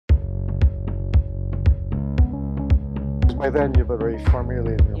by then you've already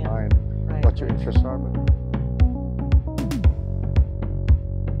formulated in your mind what your interests are.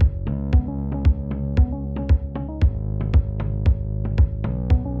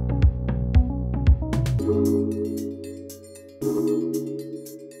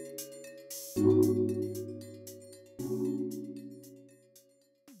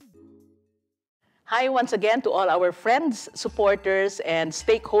 Hi once again to all our friends, supporters, and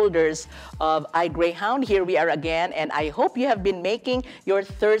stakeholders of iGreyhound. Here we are again, and I hope you have been making your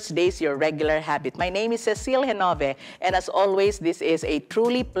Thursdays your regular habit. My name is Cecile Henove, and as always, this is a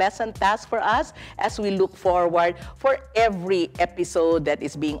truly pleasant task for us as we look forward for every episode that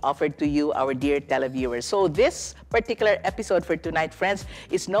is being offered to you, our dear televiewers. So this particular episode for tonight, friends,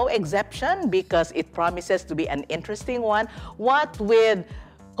 is no exception because it promises to be an interesting one. What with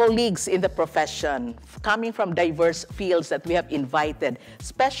colleagues in the profession coming from diverse fields that we have invited,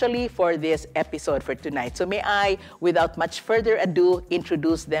 especially for this episode for tonight. So may I, without much further ado,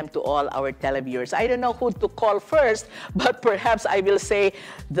 introduce them to all our televiewers. I don't know who to call first, but perhaps I will say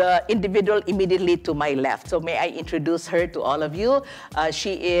the individual immediately to my left. So may I introduce her to all of you.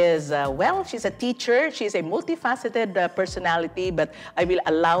 She is, well, she's a teacher. She's a multifaceted personality, but I will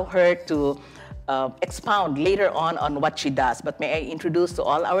allow her to expound later on what she does. But may I introduce to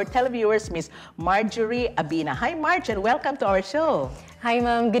all our televiewers, Miss Marjorie Abina. Hi, Marge, and welcome to our show. Hi,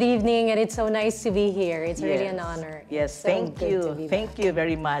 Ma'am. Good evening, and it's so nice to be here. It's really an honor. Yes, so thank you. Thank you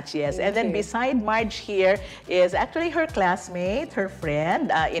very much. Yes, Thank and then you. beside Marge here is actually her classmate, her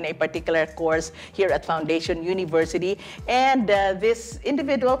friend in a particular course here at Foundation University. And this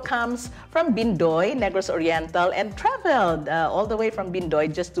individual comes from Bindoy, Negros Oriental, and traveled all the way from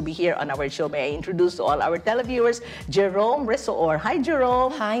Bindoy just to be here on our show. May I introduce to all our televiewers, Jerome Resoor. Hi,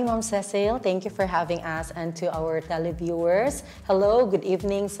 Jerome. Hi, Ma'am Cecile. Thank you for having us, and to our televiewers. Hello, good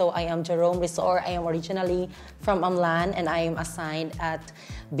evening. So I am Jerome Resoor. I am originally from Amlan, and I am assigned at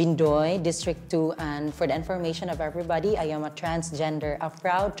Bindoy, District 2. And for the information of everybody, I am a transgender, a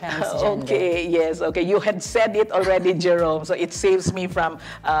proud transgender. Okay, yes, okay. You had said it already, Jerome, so it saves me from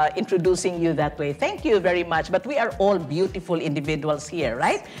introducing you that way. Thank you very much. But we are all beautiful individuals here,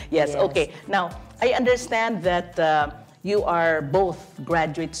 right? Yes, okay. Now, I understand that you are both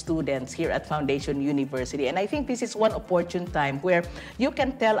graduate students here at Foundation University. And I think this is one opportune time where you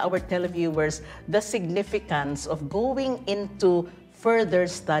can tell our televiewers the significance of going into further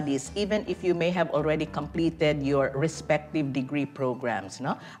studies, even if you may have already completed your respective degree programs.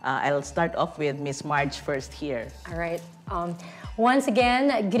 No? I'll start off with Miss Marge first here. All right. Once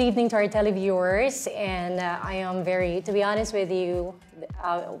again, good evening to our televiewers. And I am to be honest with you,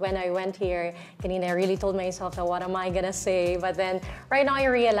 when I went here, I really told myself that what am I gonna say? But then right now I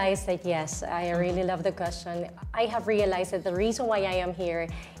realized that yes, I really love the question. I have realized that the reason why I am here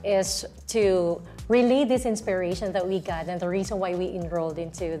is to relay this inspiration that we got, and the reason why we enrolled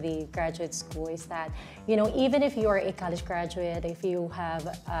into the graduate school is that, you know, even if you are a college graduate, if you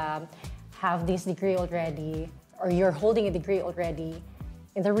have this degree already, or you're holding a degree already,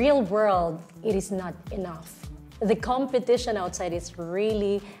 in the real world, it is not enough. The competition outside is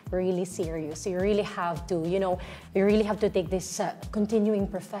really, really serious. You really have to, you really have to take this continuing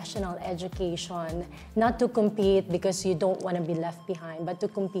professional education, not to compete because you don't want to be left behind, but to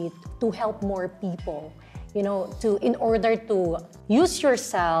compete to help more people, in order to use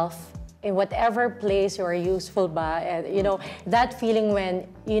yourself in whatever place you are useful by, that feeling when,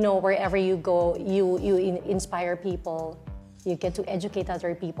 wherever you go, you inspire people. You get to educate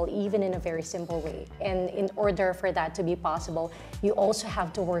other people, even in a very simple way. And in order for that to be possible, you also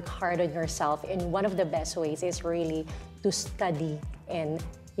have to work hard on yourself. And one of the best ways is really to study and,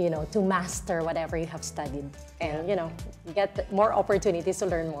 to master whatever you have studied. And, get more opportunities to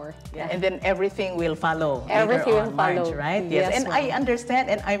learn more. Yeah, and then everything will follow. Everything will follow. Marge, right? Yes. And I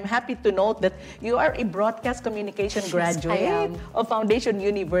understand, and I'm happy to note that you are a broadcast communication graduate of Foundation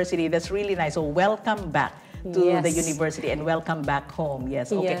University. That's really nice. So welcome back to the university and welcome back home.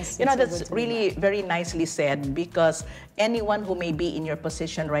 Yes, okay. Yes, that's really very nicely said, because anyone who may be in your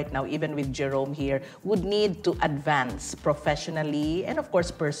position right now, even with Jerome here, would need to advance professionally and of course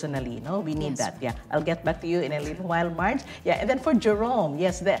personally. No, we need that. Yeah, I'll get back to you in a little while, Marge. Yeah, and then for Jerome,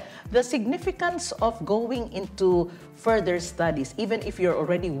 yes, the significance of going into further studies, even if you're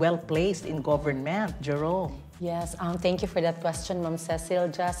already well placed in government, Jerome. Yes, thank you for that question, Ma'am Cecile.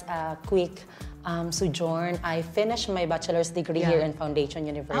 Just a quick sojourn. I finished my bachelor's degree here in Foundation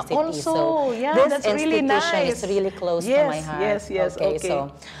University. Also, this that's institution really nice. is really close to my heart. Yes, okay.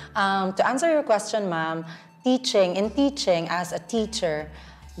 So, to answer your question, ma'am, teaching as a teacher,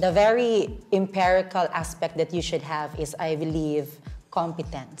 the very empirical aspect that you should have is, I believe,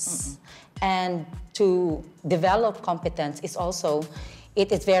 competence. And to develop competence is also,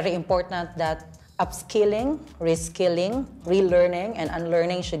 it is very important that upskilling, reskilling, relearning, and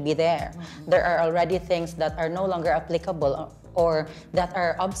unlearning should be there. There are already things that are no longer applicable or that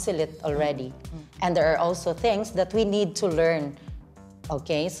are obsolete already. And there are also things that we need to learn.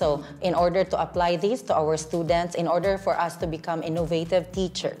 Okay, so in order to apply these to our students, in order for us to become innovative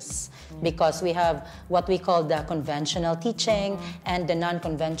teachers, because we have what we call the conventional teaching and the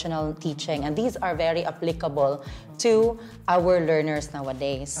non-conventional teaching, and these are very applicable to our learners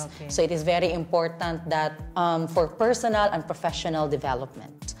nowadays. Okay. So it is very important that for personal and professional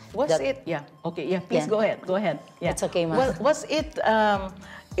development. Was it? Yeah. Okay. Yeah. Please go ahead. Go ahead. Yeah. It's okay, ma'am. Was it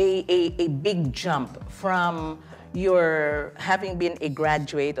a big jump from your having been a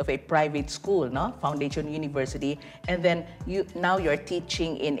graduate of a private school, no, Foundation University, and then now you're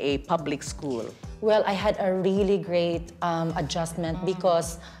teaching in a public school? Well, I had a really great adjustment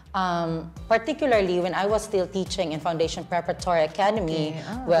because particularly when I was still teaching in Foundation Preparatory Academy,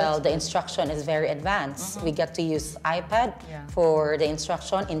 the instruction is very advanced. We get to use iPad for the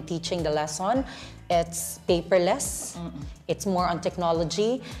instruction in teaching the lesson. It's paperless. It's more on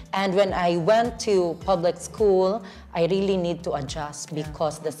technology. And when I went to public school, I really need to adjust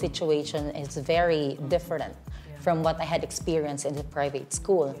because the situation is very different from what I had experienced in the private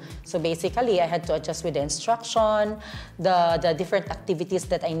school. So basically, I had to adjust with the instruction, the different activities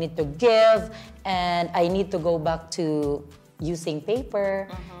that I need to give, and I need to go back to using paper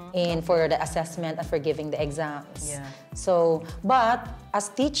for the assessment and for giving the exams. Yeah. So, but as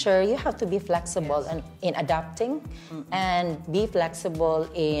teacher, you have to be flexible in adapting and be flexible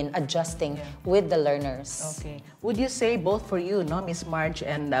in adjusting with the learners. Okay. Would you say both for you, no, Miss Marge,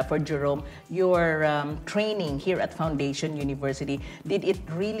 and for Jerome, your training here at Foundation University, did it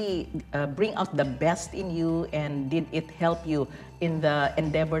really bring out the best in you, and did it help you in the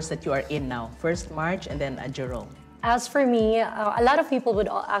endeavors that you are in now? First Marge and then Jerome. As for me, a lot of people would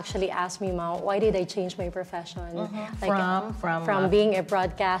actually ask me, Ma, why did I change my profession? Like, from being a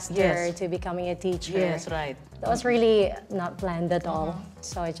broadcaster to becoming a teacher. Yes, right. That was really not planned at all.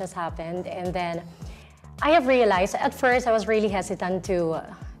 So it just happened. And then I have realized, at first I was really hesitant to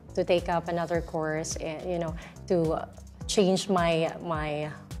take up another course, and, to change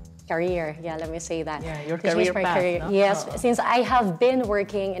my career. Yeah, let me say that. Yeah, your career path. No? Yes, since I have been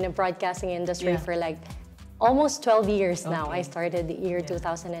working in the broadcasting industry for like almost 12 years now. I started the year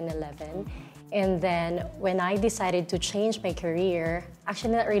 2011. And then when I decided to change my career,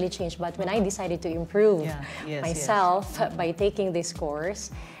 actually not really change, but when I decided to improve myself by taking this course,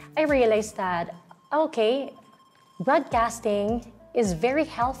 I realized that, okay, broadcasting is very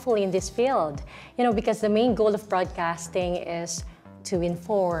helpful in this field, because the main goal of broadcasting is to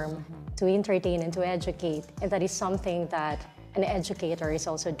inform, to entertain, and to educate. And that is something that an educator is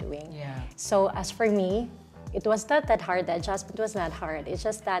also doing. Yeah. So as for me, it was not that hard. The adjustment was not hard. It's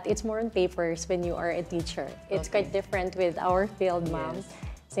just that it's more on papers when you are a teacher. It's quite different with our field, ma'am.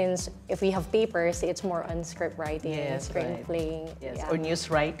 Since if we have papers, it's more on script writing, screenplaying. Yes, or news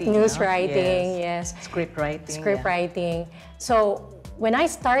writing. News writing, yes. Script writing. Script writing. So when I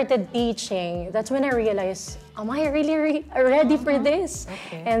started teaching, that's when I realized, am I really ready for this?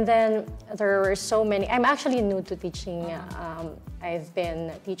 Okay. And then there were so many. I'm actually new to teaching. I've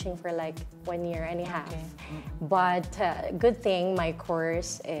been teaching for like 1 year and a half. But good thing my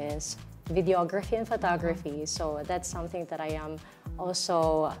course is videography and photography. So that's something that I am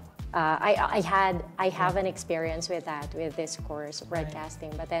also, I have an experience with that, with this course,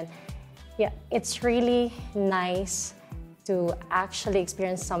 broadcasting. But then, it's really nice to actually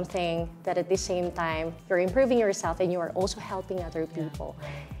experience something that at the same time, you're improving yourself and you are also helping other people.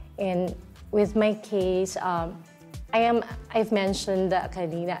 And with my case, I've mentioned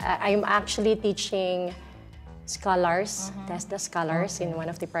kanina, I'm actually teaching scholars, TESDA scholars in one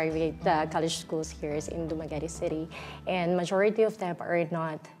of the private college schools here in Dumaguete City. And majority of them are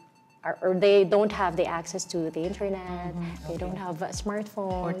not, or they don't have the access to the internet, they don't have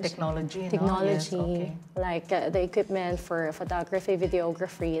smartphones. Or technology. Technology, like the equipment for photography,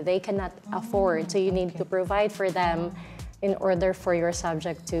 videography, they cannot afford. So you need to provide for them in order for your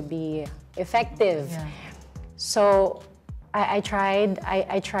subject to be effective. So I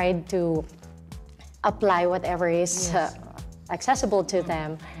tried to apply whatever is accessible to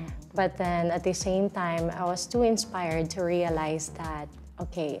them. But then at the same time, I was too inspired to realize that,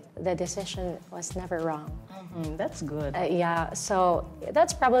 okay, the decision was never wrong. That's good. Yeah, so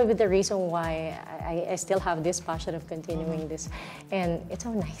that's probably the reason why I still have this passion of continuing this. And it's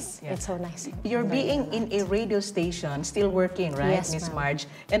so nice. Yeah. It's so nice. You're being in a radio station, still working, right, Yes, Miss ma'am. Marge?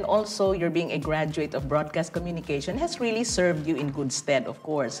 And also, you're being a graduate of broadcast communication has really served you in good stead, of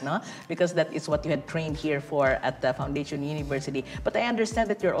course, no? Because that is what you had trained here for at the Foundation University. But I understand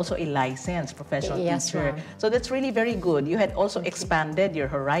that you're also a licensed professional Yes, teacher. ma'am. So that's really very good. You had also expanded your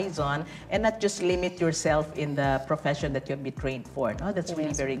horizon and not just limit yourself in the profession that you have been trained for. No, that's really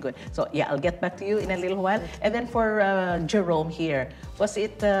Yes. very good. So yeah, I'll get back to you in a little while. And then for Jerome here, was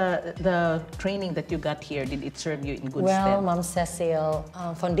it the training that you got here? Did it serve you in good Well, stead? Ma'am Cecil,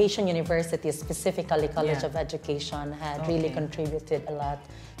 Foundation University, specifically College Yeah. of Education, had really contributed a lot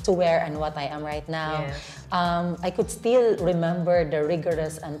to where and what I am right now. Yes. I could still remember the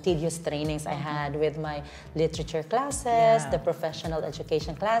rigorous and tedious trainings I had with my literature classes, Yeah. the professional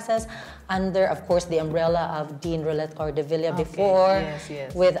education classes, under, of course, the umbrella of Dean Roulette Cordevilla before, Yes,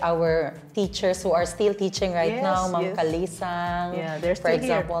 yes. with our teachers who are still teaching right Yes, now, Ma'am yes. Kalisang, Yeah, they're for still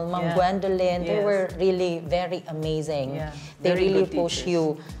here. example, Ma'am Yeah. Gwendolyn. They Yes. were really very amazing. Yeah, They very really good push teachers.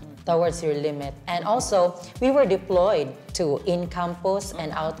 you towards your limit. And also, we were deployed to in-campus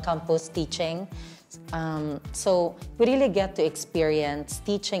and out-campus teaching. So we really get to experience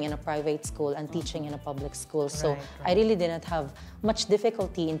teaching in a private school and teaching in a public school. So I really didn't have much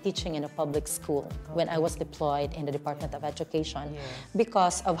difficulty in teaching in a public school when I was deployed in the Department of Education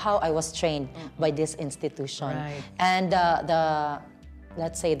because of how I was trained by this institution. Right. And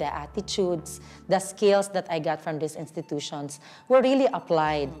let's say the attitudes, the skills that I got from these institutions were really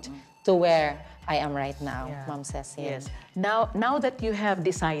applied to where I am right now, Ma'am Cecil. Yes. Now that you have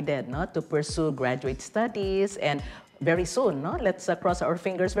decided, no, to pursue graduate studies and very soon, no, let's cross our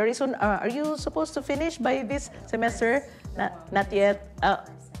fingers. Very soon, are you supposed to finish by this semester? Not yet.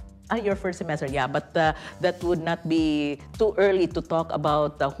 Your first semester, yeah, but that would not be too early to talk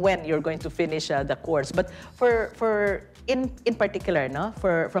about when you're going to finish the course. But for in particular, no,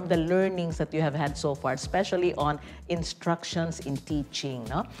 from the learnings that you have had so far, especially on instructions in teaching,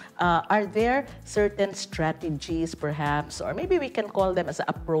 no, are there certain strategies, perhaps, or maybe we can call them as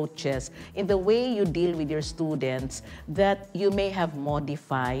approaches in the way you deal with your students that you may have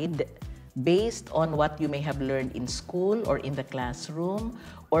modified based on what you may have learned in school or in the classroom,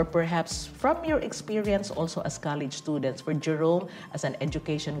 or perhaps from your experience also as college students, for Jerome as an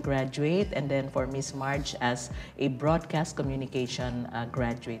education graduate, and then for Miss Marge as a broadcast communication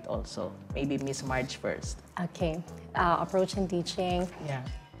graduate also. Maybe Miss Marge first. Okay, approach in teaching. Yeah.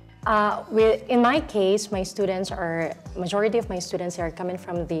 In my case, majority of my students are coming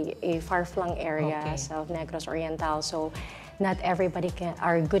from the far-flung areas of Negros Oriental, so not everybody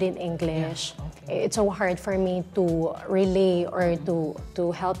are good in English. Yeah. It's so hard for me to relay or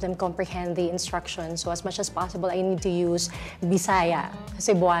to help them comprehend the instructions. So as much as possible, I need to use Bisaya,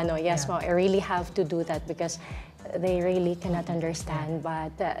 Cebuano. Yes, Yeah. I really have to do that because they really cannot understand.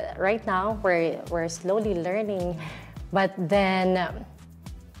 But right now, we're slowly learning. But then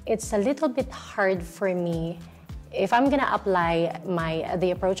it's a little bit hard for me. If I'm gonna apply the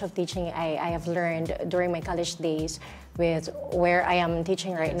approach of teaching I have learned during my college days with where I am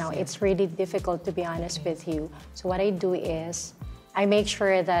teaching right now, it's really difficult, to be honest with you. So what I do is I make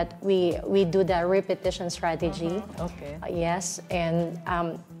sure that we do the repetition strategy. Okay. Yes, and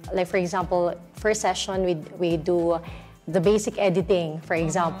like for example, first session we do the basic editing, for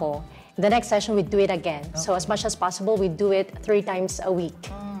example. The next session we do it again. So as much as possible, we do it 3 times a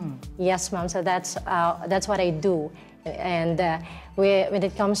week. Yes, ma'am. So that's what I do. And when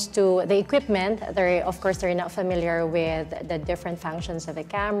it comes to the equipment, of course they're not familiar with the different functions of the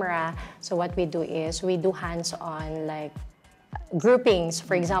camera. So what we do is we do hands-on, like groupings.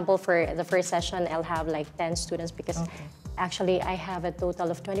 For example, for the first session, I'll have like 10 students because actually I have a total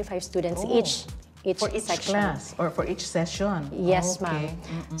of 25 students each for each section. class or for each session? Yes, ma'am.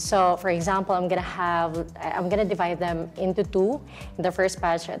 So, for example, I'm gonna divide them into 2. In the first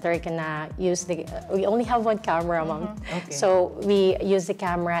batch, they're gonna use we only have 1 camera, ma'am. Okay. So we use the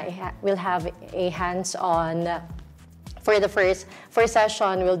camera. We'll have a hands-on. For the first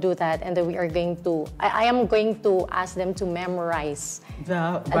session, we'll do that, and then we are going to. I am going to ask them to memorize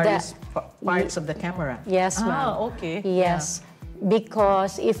The various parts of the camera. Yes, ma'am. Ah, okay. Yes,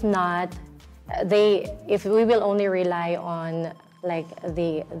 because if not, if we will only rely on like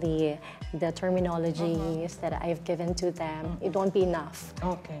the terminologies that I've given to them, it won't be enough.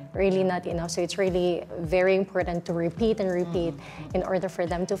 Okay. Really not enough. So it's really very important to repeat and repeat in order for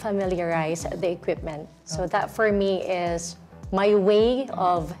them to familiarize the equipment. So that for me is my way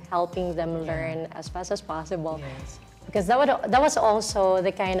of helping them learn as fast as possible. Yes. Because that was also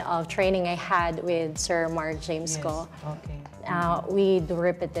the kind of training I had with Sir Mark James Go. Okay. We do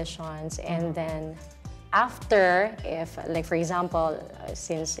repetitions, and then after, if like for example,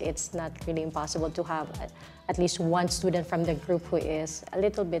 since it's not really impossible to have at least one student from the group who is a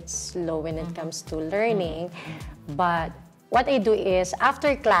little bit slow when it comes to learning, but what I do is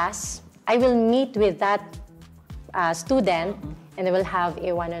after class, I will meet with that student and they will have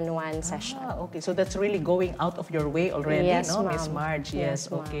a one-on-one session. Okay, so that's really going out of your way already, Yes, no, ma'am. Miss Marge? Yes,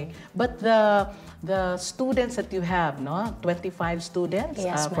 Okay. ma'am. But the students that you have, no, 25 students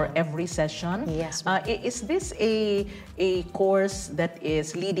Yes, for ma'am. every session. Yes, ma'am. Is this a course that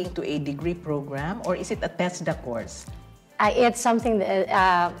is leading to a degree program, or is it a TESDA course? It's something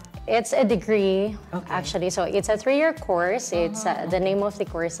that it's a degree, Okay. actually. So it's a 3-year course. It's the name of the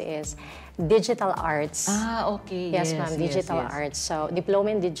course is Digital Arts. Okay. Yes, ma'am. Digital Arts. So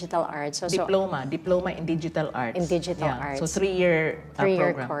diploma in digital arts. So Diploma in digital arts. In digital Yeah. So arts. 3-year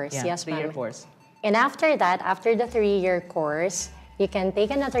 3-year program. course. Yeah, Yes, 3-year ma'am. course. And after that, after the 3-year course, you can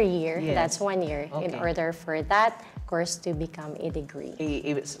take another year. Yes. That's 1 year in Okay. order for that course to become a degree.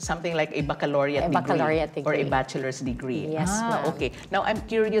 Something like a baccalaureate A degree. baccalaureate Or a degree. bachelor's degree. Yes, ma'am. Okay. Now, I'm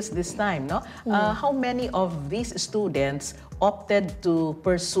curious this time, no? How many of these students opted to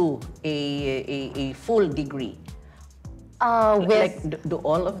pursue a full degree? Like, do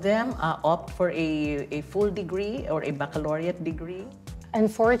all of them opt for a full degree or a baccalaureate degree?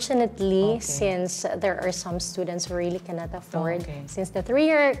 Unfortunately, Okay. since there are some students who really cannot afford, Okay. since the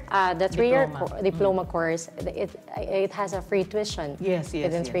 3-year Diploma. diploma course, it has a free tuition Yes, yes,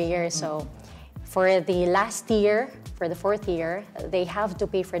 within yes. 3 years. So for the last year, for the 4th year, they have to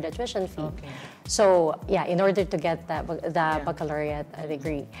pay for the tuition fee. Okay. So yeah, in order to get the baccalaureate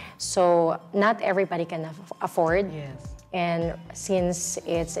degree. So not everybody can afford. Yes. And since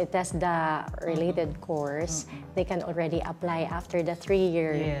it's a TESDA related course, they can already apply after the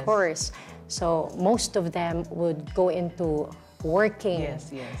 3-year Yes. course. So most of them would go into working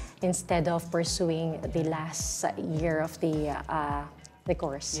Yes, yes. instead of pursuing the last year of the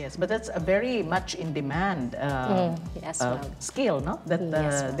course. Yes, but that's a very much in demand Yes, ma'am. skill, no? That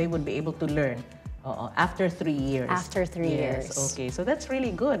Yes, ma'am. they would be able to learn after 3 years. After 3 Yes, years. okay. So that's really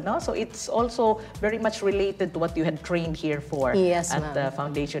good, no? So it's also very much related to what you had trained here for Yes, at ma'am.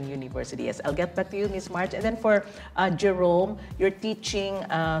 Foundation University. Yes, I'll get back to you, Ms. March. And then for Jerome, you're teaching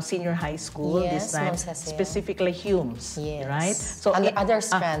senior high school Yes, this time, Ma'am Cecile. specifically Humes, Yes. right? And it- other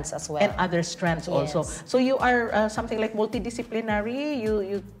strands as well. And other strands also. Yes. So you are something like multidisciplinary.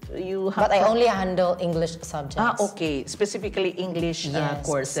 You have. But I only handle English subjects. Okay. Specifically English Yes.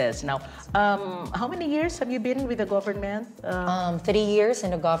 courses. Now, how many years have you been with the government? 3 years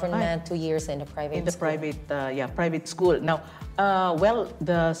in the government, 2 years in the private In the school. private school. Now, well,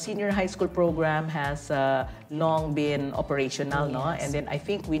 the senior high school program has long been operational, no? And then I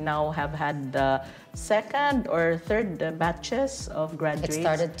think we now have had the second or third batches of It graduates.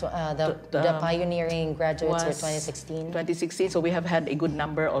 started the pioneering graduates were was 2016. 2016, so we have had a good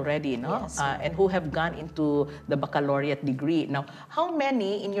number already, no? Yes. And who have gone into the baccalaureate degree. Now, how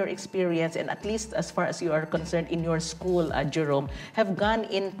many in your experience, and at least as far as you are concerned in your school, Jerome, have gone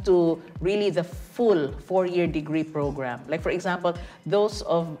into really the full 4-year degree program? Like, for example, those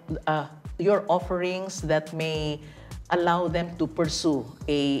of your offerings that may allow them to pursue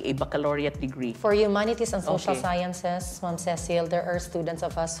a baccalaureate degree. For humanities and social Okay. sciences, Ma'am Cecile, there are students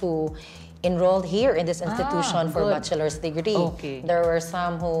of us who enrolled here in this institution for good. bachelor's degree. Okay. There were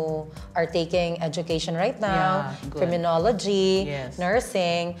some who are taking education right now, Yeah, good. criminology, Yes.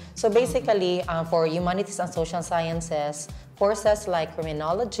 nursing. So basically, for humanities and social sciences, courses like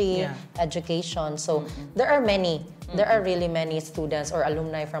criminology, Yeah. education. So there are many. There are really many students or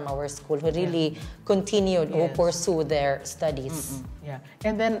alumni from our school who really continued who Yes. pursue their studies. Yeah,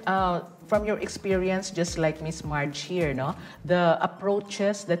 and then from your experience, just like Miss Marge here, no, the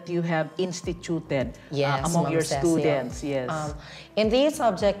approaches that you have instituted Yes, among Ma'am your Cecile. students, yes. In the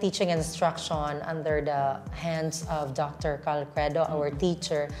subject teaching and instruction under the hands of Dr. Karl Credo, our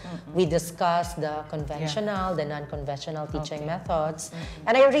teacher, we discussed the conventional, the non-conventional teaching methods.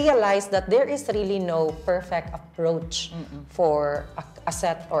 And I realized that there is really no perfect approach for a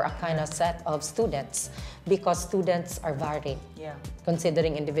set or a kind of set of students because students are varied. Yeah.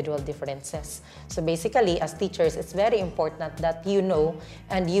 Considering individual differences. So basically, as teachers, it's very important that you know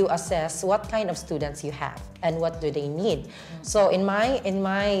and you assess what kind of students you have and what do they need. So in my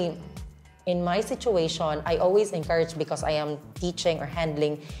situation, I always encourage, because I am teaching or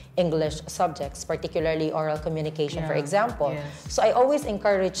handling English subjects, particularly oral communication, for Yeah, example. yes. So I always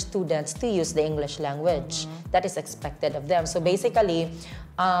encourage students to use the English language that is expected of them. So basically,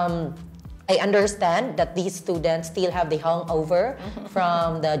 I understand that these students still have the hangover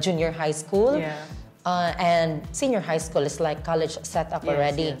from the junior high school. Yeah. And senior high school is like college set up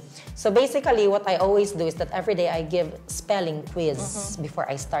already. Yes. So basically what I always do is that every day I give spelling quiz before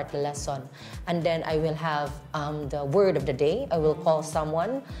I start the lesson. And then I will have the word of the day. I will call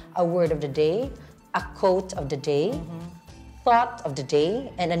someone a word of the day, a quote of the day, thought of the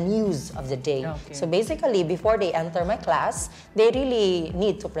day, and a news of the day. Okay. So basically, before they enter my class, they really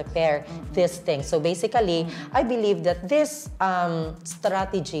need to prepare this thing. So basically, I believe that this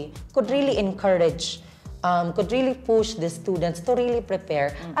strategy could really encourage, could really push the students to really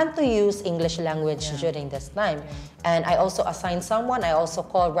prepare and to use English language during this time. And I also assign someone, I also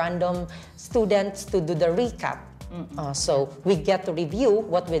call random students to do the recap. So we get to review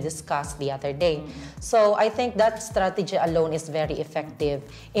what we discussed the other day. So I think that strategy alone is very effective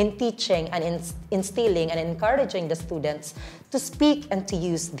in teaching and instilling and encouraging the students to speak and to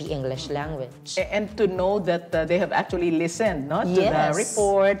use the English language. And to know that they have actually listened, to the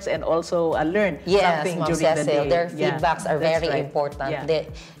reports and also learned something Ma'am during the Cecil, day. their feedbacks are that's very right. important. Yeah.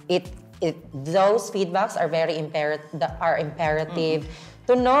 Those feedbacks are very imperative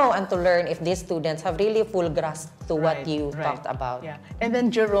to know and to learn if these students have really full grasp to what you talked about. Yeah. And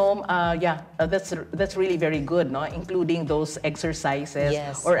then Jerome, that's really very good, including those exercises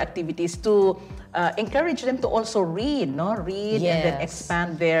or activities to encourage them to also read, read and then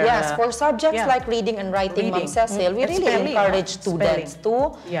expand their... Yes, for subjects like reading and writing, Ma'am Cecil, we really encourage students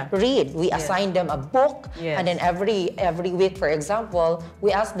to read. We assign them a book, and then every week, for example,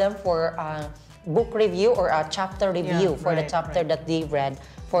 we ask them for book review or a chapter review for the chapter that they read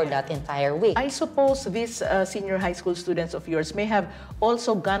for that entire week. I suppose these senior high school students of yours may have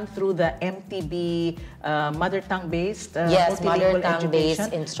also gone through the MTB mother tongue-based mother tongue-based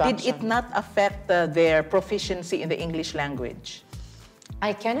education. instruction. Did it not affect their proficiency in the English language?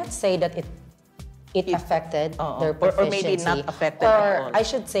 I cannot say that it affected their proficiency. Or maybe not affected at all. I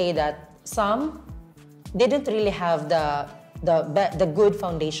should say that some didn't really have the good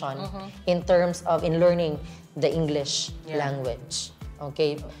foundation in terms of learning the English language.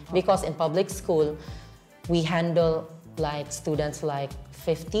 Okay, because in public school, we handle like students like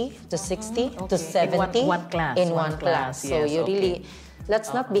 50 to 60 to 70 in one class. In one class. So you really,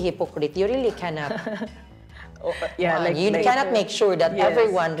 let's not be hypocrite. You really cannot. You cannot make sure that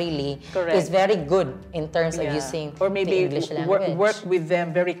everyone really is very good in terms of using or maybe the English language. work with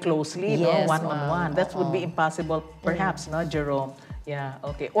them very closely, one-on-one. That would be impossible, perhaps, Jerome? Yeah,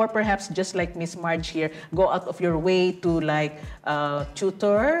 okay. Or perhaps just like Miss Marge here, go out of your way to like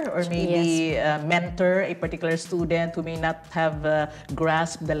tutor or maybe mentor a particular student who may not have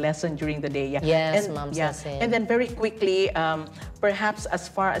grasped the lesson during the day. Yes, Ma'am Cecil. And then very quickly, perhaps as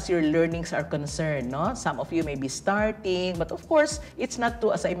far as your learnings are concerned, some of you may be starting, but of course, it's not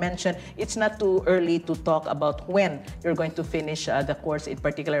too, as I mentioned, it's not too early to talk about when you're going to finish the course in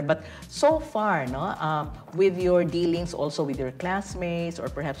particular. But so far, with your dealings also with your classmates or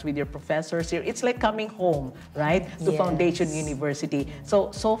perhaps with your professors here, it's like coming home, right, to Foundation University.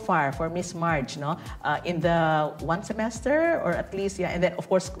 So far for Miss Marge, in the one semester or at least, and then of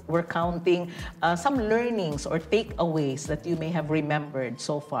course we're counting some learnings or takeaways that you may have remembered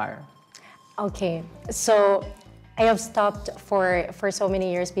so far. Okay, so I have stopped for so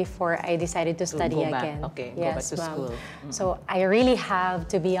many years before I decided to study again. Okay, go back to school. So I really have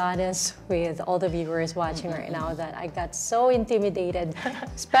to be honest with all the viewers watching right now that I got so intimidated,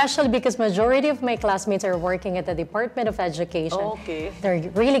 especially because majority of my classmates are working at the Department of Education. Okay. They're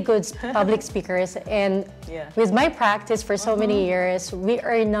really good public speakers, and with my practice for so many years, we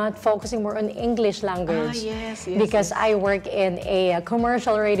are not focusing more on English language. Because I work in a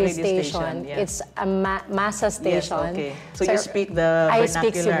commercial radio station. It's a massa station. Okay. So you speak the vernacular? I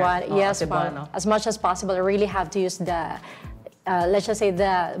speak Cebuano, yes, ma'am. As much as possible, I really have to use the, let's just say,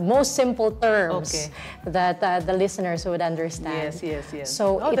 the most simple terms that the listeners would understand. Yes.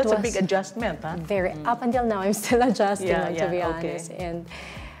 So that's a big adjustment, huh? Very, up until now, I'm still adjusting, to be honest. And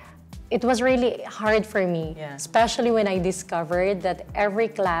it was really hard for me, especially when I discovered that every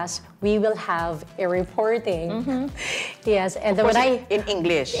class we will have a reporting. Yes, and then when in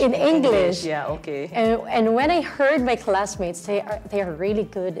English. In English. Yeah, okay. And when I heard my classmates, they are really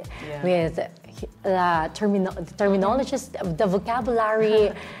good with terminologies, the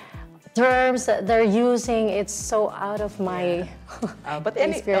vocabulary. Terms that they're using, it's so out of my But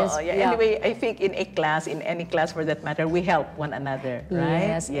yeah. anyway, I think in any class for that matter, we help one another,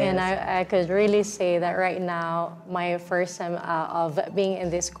 right? Yes, and I could really say that right now, my first time of being in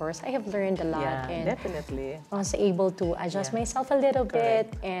this course, I have learned a lot. Yeah, and definitely. I was able to adjust myself a little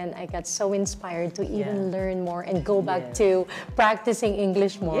bit, and I got so inspired to even learn more and go back to practicing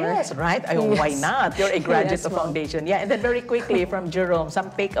English more. Yes, right? Why not? You're a graduate of Foundation. Yeah, and then very quickly from Jerome, some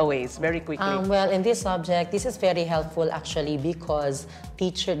takeaways, very quickly. Well, in this subject, this is very helpful actually because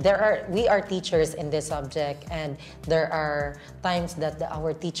we are teachers in this subject, and there are times that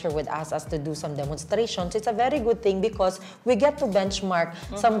our teacher would ask us to do some demonstrations. It's a very good thing because we get to benchmark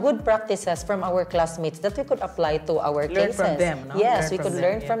some good practices from our classmates that we could apply to our cases. Learn from them, no? Yes, we could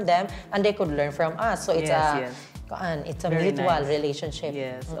learn from them, and they could learn from us. So it's it's a Very mutual nice. relationship.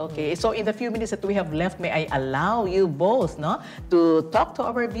 Yes, okay. So in the few minutes that we have left, may I allow you both to talk to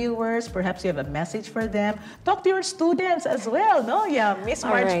our viewers? Perhaps you have a message for them. Talk to your students as well, no? Yeah, Miss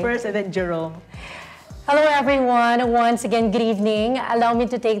Marge first and then Jerome. Hello everyone, once again, good evening. Allow me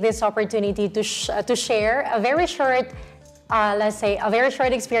to take this opportunity to share a very short, let's say, a very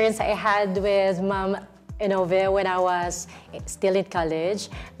short experience I had with Ma'am Inove when I was still in college.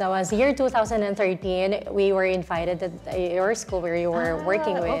 That was year 2013. We were invited at your school where you were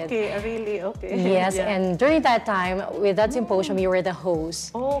working with. Okay, really? Okay. Yes, and during that time, with that symposium, you were the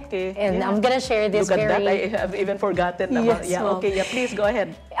host. Okay. And I'm gonna share this Look at that, I have even forgotten about. Yes, ma'am. Okay, please go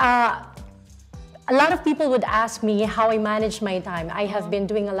ahead. A lot of people would ask me how I manage my time. I have been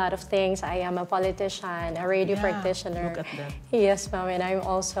doing a lot of things. I am a politician, a radio practitioner. Look at that. Yes, ma'am. And I'm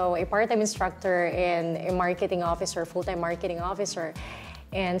also a part-time instructor and a marketing officer, full-time marketing officer.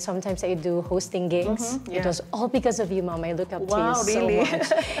 And sometimes I do hosting gigs. It was all because of you, Mom. I look up to you so really? much.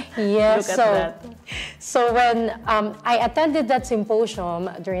 Yes. Look at that. So when I attended that symposium,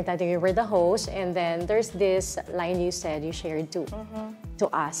 during that you were the host, and then there's this line you said, you shared to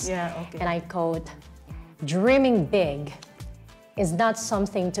us. Yeah, okay. And I quote, "Dreaming big is not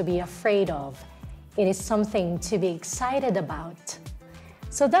something to be afraid of. It is something to be excited about."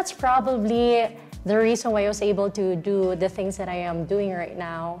 So that's probably the reason why I was able to do the things that I am doing right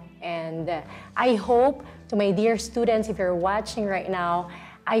now. And I hope, to my dear students, if you're watching right now,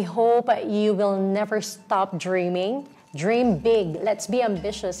 I hope you will never stop dreaming. Dream big. Let's be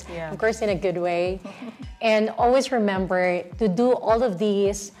ambitious, of course, in a good way. And always remember to do all of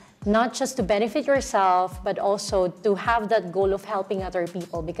these, not just to benefit yourself, but also to have that goal of helping other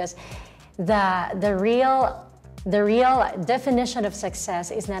people, because the real definition of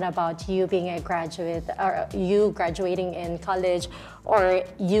success is not about you being a graduate or you graduating in college or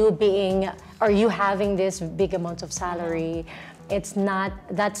you having this big amount of salary. That's not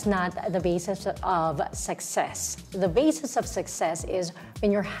the basis of success. The basis of success is when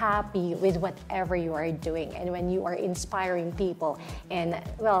you're happy with whatever you are doing and when you are inspiring people. And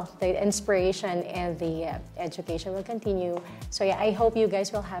well, the inspiration and the education will continue. So yeah, I hope you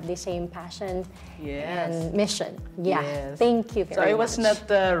guys will have the same passion and mission. Yeah, thank you very much. So I was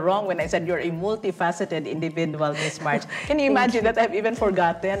not wrong when I said you're a multifaceted individual, Miss Marge. Can you imagine that I've even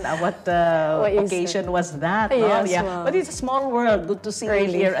forgotten what occasion was that? Yes, yeah, but it's a small world. Good to see you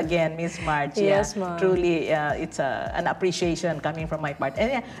here again, Miss Marge. Yes, ma'am. Truly, it's an appreciation coming from my part.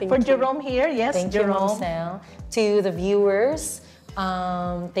 And for Jerome here, yes, Thank Jerome. you, Ma'am Sel. To the viewers,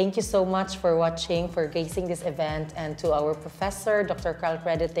 thank you so much for watching, for gracing this event, and to our professor, Dr. Karl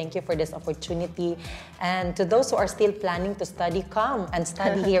Credo, thank you for this opportunity. And to those who are still planning to study, come and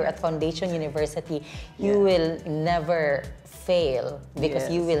study here at Foundation University. You will never fail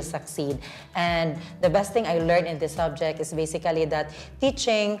because you will succeed. And the best thing I learned in this subject is basically that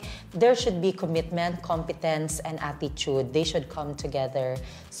teaching, there should be commitment, competence, and attitude. They should come together.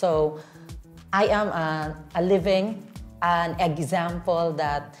 So I am a living an example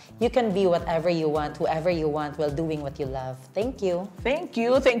that you can be whatever you want, whoever you want, while doing what you love. Thank you. Thank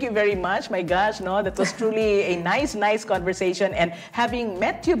you. Thank you very much. My gosh, no, that was truly a nice conversation. And having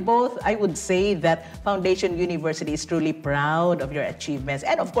met you both, I would say that Foundation University is truly proud of your achievements.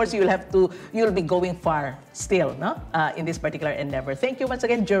 And of course, you'll be going far still, no? In this particular endeavor. Thank you once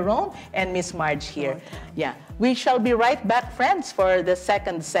again, Jerome and Miss Marge here. Yeah, we shall be right back, friends, for the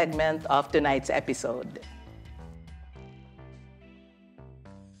second segment of tonight's episode.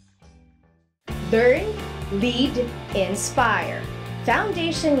 Learn, lead, inspire.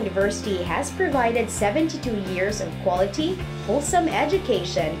 Foundation University has provided 72 years of quality, wholesome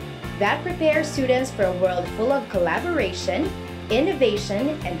education that prepares students for a world full of collaboration,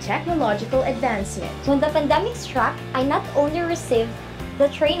 innovation, and technological advancement. When the pandemic struck, I not only received the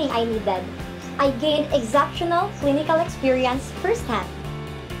training I needed, I gained exceptional clinical experience firsthand.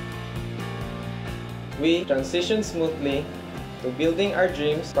 We transitioned smoothly to building our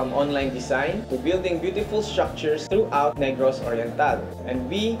dreams from online design to building beautiful structures throughout Negros Oriental. And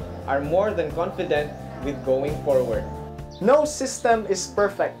we are more than confident with going forward. No system is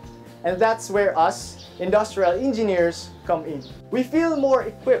perfect, and that's where us, industrial engineers, come in. We feel more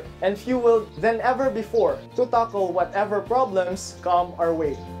equipped and fueled than ever before to tackle whatever problems come our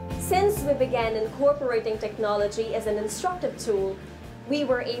way. Since we began incorporating technology as an instructive tool, we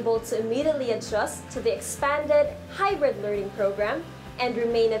were able to immediately adjust to the expanded hybrid learning program and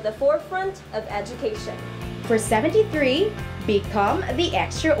remain at the forefront of education. For 73, become the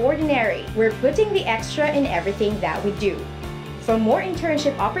extraordinary. We're putting the extra in everything that we do. From more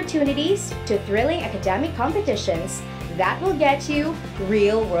internship opportunities to thrilling academic competitions that will get you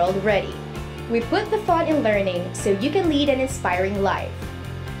real world ready. We put the fun in learning so you can lead an inspiring life.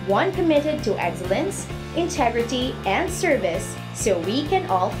 One committed to excellence, integrity, and service so we can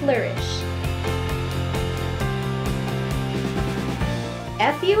all flourish.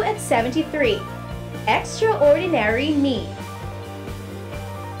 FU at 73. Extraordinary me.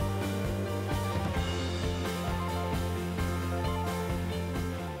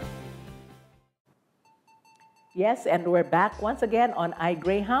 Yes, and we're back once again on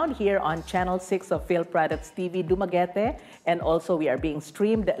iGreyhound here on Channel 6 of Phil Products TV Dumaguete. And also we are being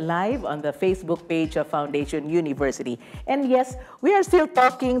streamed live on the Facebook page of Foundation University. And yes, we are still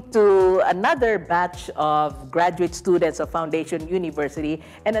talking to another batch of graduate students of Foundation University.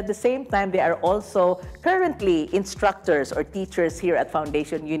 And at the same time, they are also currently instructors or teachers here at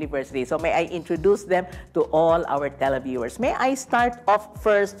Foundation University. So may I introduce them to all our televiewers. May I start off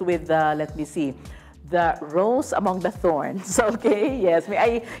first with, let me see, the rose among the thorns. Okay, yes. May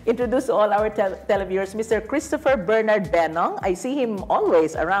I introduce to all our televiewers Mr. Christopher Bernard Benong. I see him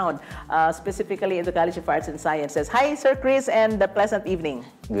always around, specifically in the College of Arts and Sciences. Hi, Sir Chris, and a pleasant evening.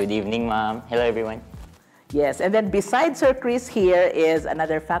 Good evening, ma'am. Hello, everyone. Yes, and then beside Sir Chris here is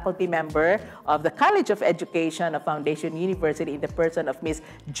another faculty member of the College of Education of Foundation University in the person of Miss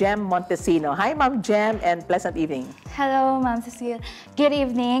Jem Montesino. Hi, Ma'am Jem, and pleasant evening. Hello, Ma'am Cecile. Good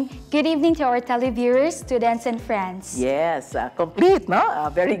evening. Good evening to our televiewers, students, and friends. Yes, complete,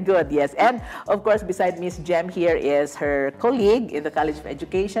 no? Very good, yes. And of course, beside Miss Jem here is her colleague in the College of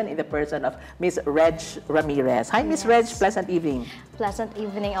Education in the person of Miss Reg Ramirez. Hi, Miss Reg, pleasant evening. Pleasant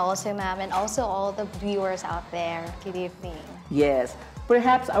evening also, ma'am, and also all the viewers out there. Good evening. Yes.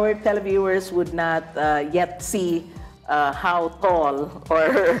 Perhaps our televiewers would not yet see how tall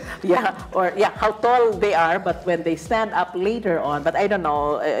how tall they are, but when they stand up later on, but I don't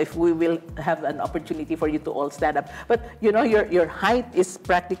know if we will have an opportunity for you to all stand up. But you know, your height is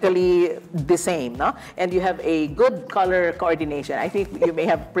practically the same, no? And you have a good color coordination. I think you may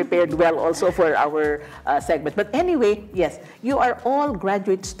have prepared well also for our segment. But anyway, yes, you are all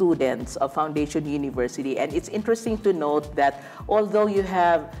graduate students of Foundation University, and it's interesting to note that although you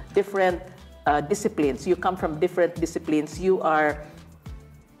have different disciplines, you come from different disciplines, you are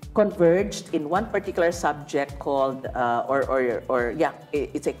converged in one particular subject called,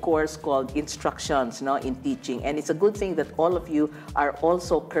 it's a course called Instructions, no, in Teaching. And it's a good thing that all of you are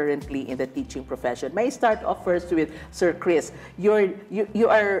also currently in the teaching profession. May I start off first with Sir Chris. You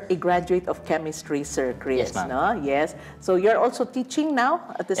are a graduate of chemistry, Sir Chris, yes, no? Yes. So you're also teaching now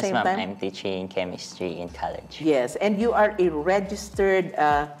at the same time? Yes, ma'am. I'm teaching chemistry in college. Yes, and you are a registered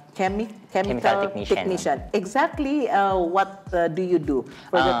chemical technician. Exactly what do you do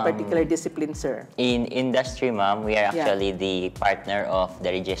for that particular discipline, sir? In industry, ma'am, we are actually the partner of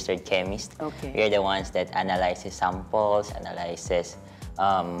the registered chemist. Okay. We are the ones that analyzes samples, analyzes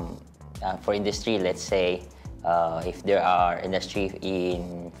for industry, let's say, if there are industry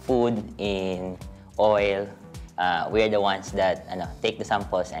in food, in oil, we are the ones that take the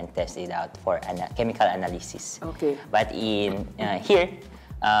samples and test it out for chemical analysis. Okay. But in here,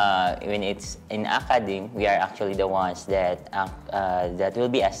 when it's in academe, we are actually the ones that that will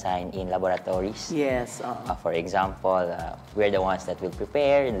be assigned in laboratories. Yes. For example, we are the ones that will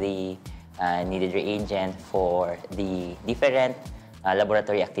prepare the needed reagent for the different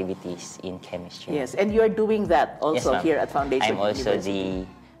laboratory activities in chemistry. Yes, and you are doing that also here at Foundation I'm also University.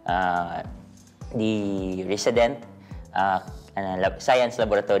 the resident science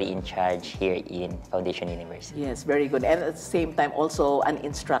laboratory in charge here in Foundation University. Yes, very good. And at the same time, also an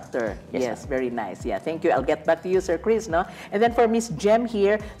instructor. Yes, very nice. Yeah, thank you. I'll get back to you, Sir Chris. No? And then for Miss Jem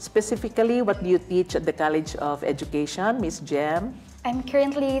here, specifically, what do you teach at the College of Education, Miss Jem? I'm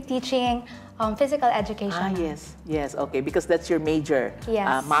currently teaching physical education. Ah, yes. Yes, okay, because that's your major.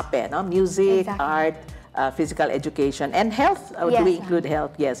 Yes. MAPE, no? Music, Exactly. art, physical education, and health. Yes, do we include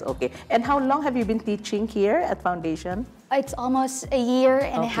health? Yes, okay. And how long have you been teaching here at Foundation? It's almost a year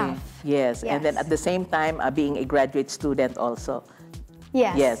and a half. Yes. And then at the same time, being a graduate student also.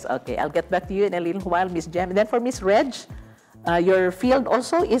 Yes. Yes, okay. I'll get back to you in a little while, Miss Jem. And then for Miss Reg, your field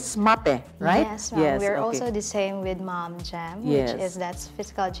also is MAPE, right? Yes, ma'am. We're also the same with Mom Jem, that's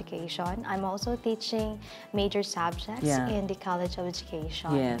physical education. I'm also teaching major subjects in the College of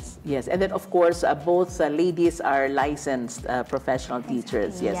Education. Yes, yes. And then, of course, both ladies are licensed professional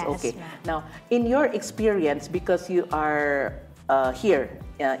teachers. Yes, okay. Now, in your experience, because you are here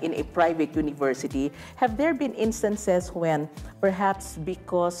in a private university, have there been instances when perhaps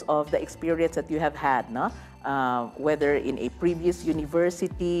because of the experience that you have had, no? Whether in a previous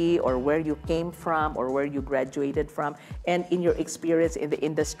university or where you came from or where you graduated from, and in your experience in the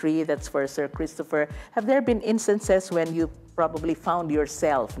industry, that's for Sir Christopher, have there been instances when you probably found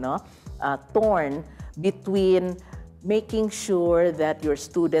yourself torn between making sure that your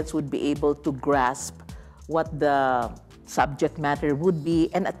students would be able to grasp what the subject matter would be,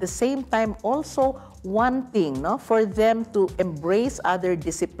 and at the same time also wanting for them to embrace other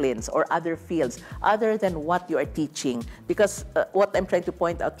disciplines or other fields other than what you are teaching? Because what I'm trying to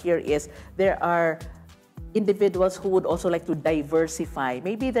point out here is there are individuals who would also like to diversify.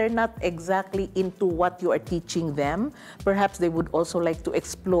 Maybe they're not exactly into what you are teaching them. Perhaps they would also like to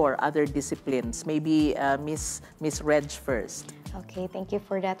explore other disciplines. Maybe Miss Reg first. Okay, thank you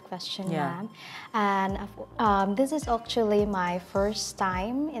for that question, ma'am. And this is actually my first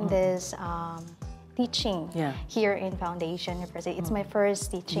time in this teaching here in Foundation University. It's my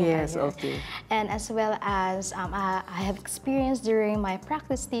first teaching career. And as well as I have experienced during my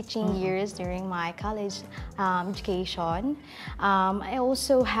practice teaching years during my college education. I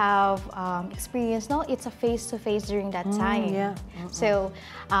also have experience, it's a face-to-face during that time. So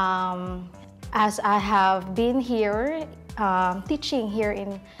as I have been here teaching here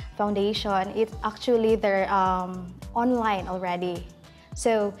in Foundation, it's actually they're online already.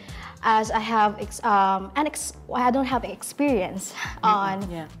 So as I have, I don't have experience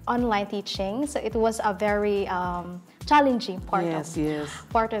on online teaching, so it was a very challenging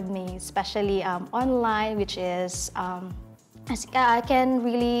part of me, especially online, which is I can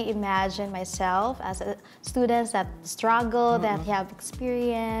really imagine myself as a students that struggle, that have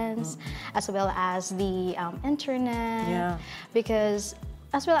experience, as well as the internet, because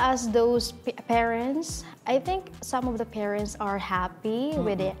as well as those parents, I think some of the parents are happy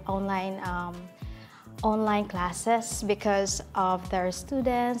with the online classes because of their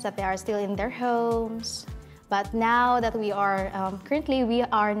students, that they are still in their homes. But now that we are, currently we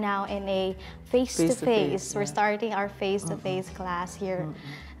are now in a face-to-face. We're starting our face-to-face class here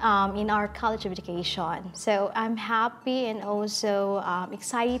in our College of Education. So I'm happy and also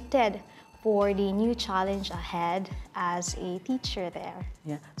excited for the new challenge ahead as a teacher there.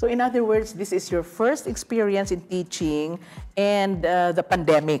 So in other words, this is your first experience in teaching, and the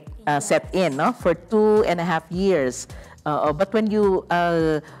pandemic set in for 2.5 years. But when you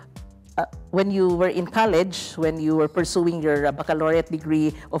were in college, when you were pursuing your baccalaureate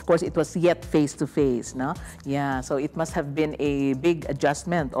degree, of course, it was yet face-to-face, no? So it must have been a big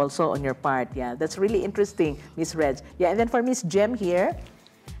adjustment also on your part. That's really interesting, Miss Reg. And then for Miss Jem here.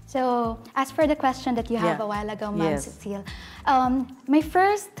 So, as for the question that you have a while ago, Ma'am Cecile, my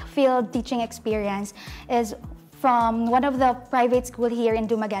first field teaching experience is from one of the private school here in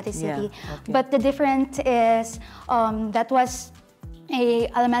Dumaguete City. But the difference is that was a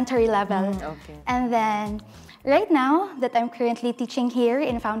elementary level. And then right now that I'm currently teaching here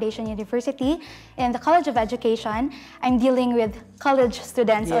in Foundation University in the College of Education, I'm dealing with college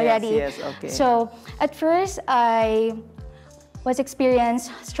students already. So at first I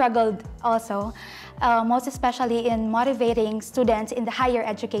struggled also, most especially in motivating students in the higher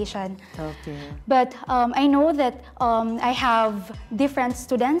education. But I know that I have different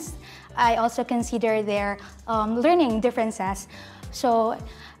students. I also consider their learning differences. So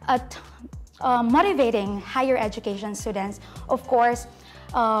at motivating higher education students, of course,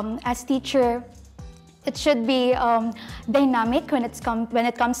 as teacher, it should be dynamic when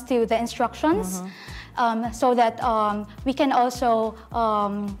it comes to the instructions. So that we can also,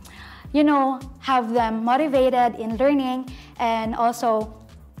 have them motivated in learning, and also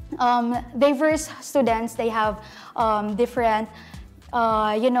diverse students. They have different,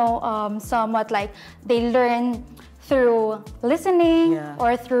 somewhat like they learn through listening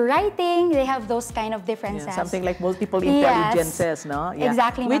or through writing. They have those kind of differences. Something like multiple intelligences, no?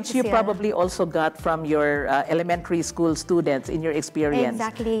 Exactly. Which you probably also got from your elementary school students in your experience.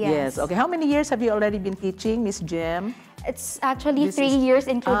 Exactly, yes. Okay, how many years have you already been teaching, Miss Jem? It's actually 3 years,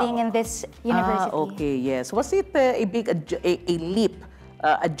 including in this university. Okay, yes. Was it a big a leap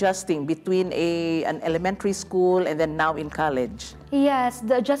adjusting between an elementary school and then now in college? Yes,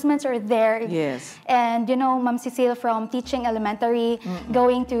 the adjustments are there. Yes. And you know, Ma'am Cecile, from teaching elementary,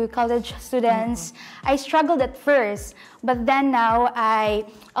 going to college students, I struggled at first, but then now I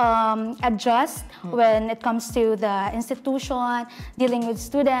adjust when it comes to the institution, dealing with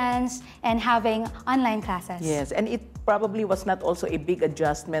students, and having online classes. Yes, and it probably was not also a big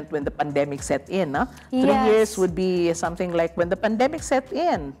adjustment when the pandemic set in. Huh? Yes. 3 years would be something like when the pandemic set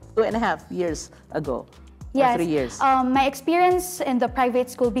in, 2.5 years ago. Yes. 3 years. My experience in the private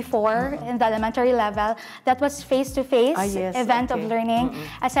school before, in the elementary level, that was face-to-face event of learning.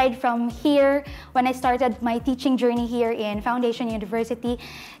 Aside from here, when I started my teaching journey here in Foundation University,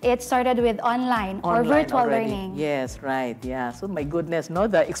 it started with online or virtual learning. Yes, right. Yeah. So my goodness, no,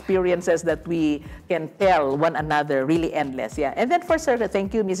 the experiences that we can tell one another really endless. Yeah. And then for Sir,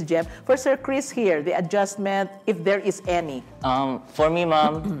 thank you, Miss Jem. For Sir Chris here, the adjustment, if there is any. For me,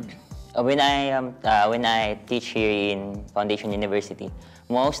 Ma'am. When I teach here in Foundation University,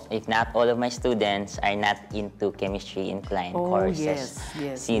 most, if not all of my students are not into chemistry inclined courses.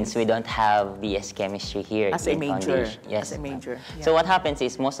 Since we don't have BS chemistry here as in a major. Foundation. Yes, as a major. Yeah. So what happens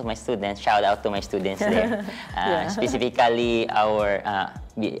is most of my students, shout out to my students there, specifically our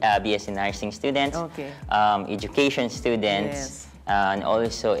BS in nursing students, education students, and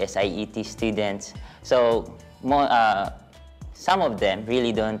also SIET students. So some of them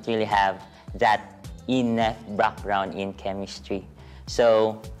really don't have that enough background in chemistry.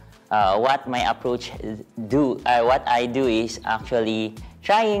 So what my approach what I do is actually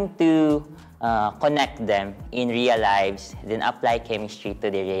trying to connect them in real lives, then apply chemistry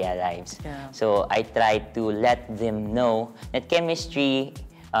to their real lives. So I try to let them know that chemistry,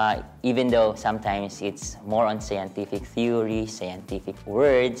 even though sometimes it's more on scientific theory, scientific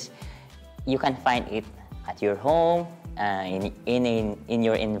words, you can find it at your home, in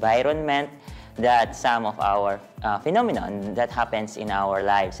your environment, that some of our phenomenon that happens in our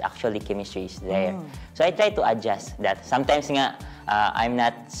lives, actually chemistry is there. So I try to adjust that. Sometimes nga, I'm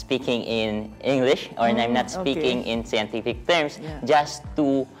not speaking in English or I'm not speaking in scientific terms, just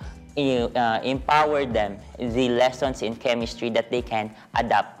to empower them the lessons in chemistry that they can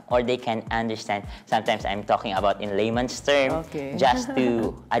adapt or they can understand. Sometimes I'm talking about in layman's terms, just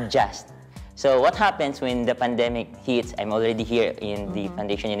to adjust. So what happens when the pandemic hits? I'm already here in the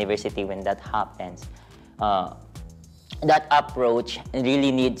Foundation University when that happens. That approach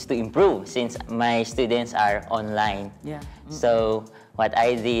really needs to improve since my students are online. So what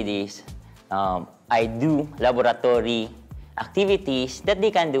I did is I do laboratory activities that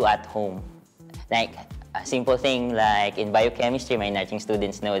they can do at home. Like a simple thing like in biochemistry, my nursing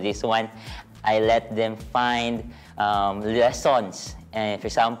students know this one. I let them find lessons, for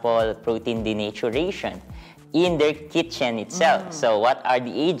example, protein denaturation in their kitchen itself. So what are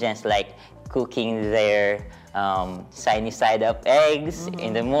the agents like cooking their sunny side up eggs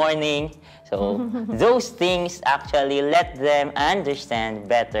in the morning? So those things actually let them understand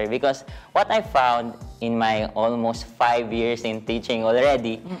better, because what I found in my almost 5 years in teaching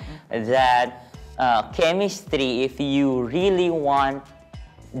already, that chemistry, if you really want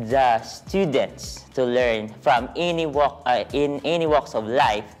the students to learn from any walk, in any walks of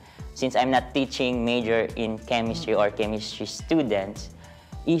life, since I'm not teaching major in chemistry or chemistry students,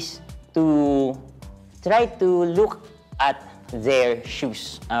 is to try to look at their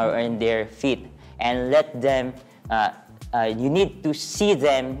shoes or in their feet and let them, you need to see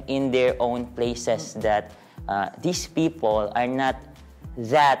them in their own places, that these people are not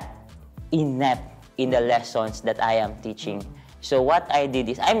that inept in the lessons that I am teaching. So what I did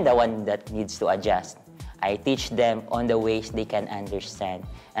is, I'm the one that needs to adjust. I teach them on the ways they can understand.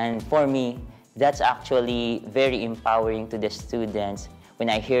 And for me, that's actually very empowering to the students when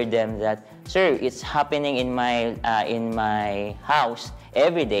I hear them that, sir, it's happening in my house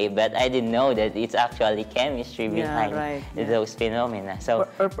every day, but I didn't know that it's actually chemistry behind those phenomena. So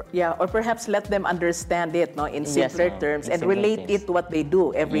or perhaps let them understand it, no, in simpler terms, and relate it to what they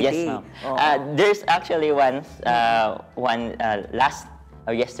do every day. There's actually one last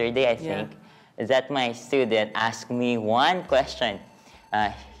or yesterday, I think, that my student asked me one question.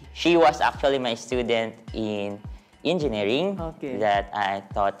 She was actually my student in engineering that I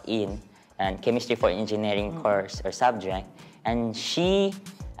taught in, and chemistry for engineering course or subject. And she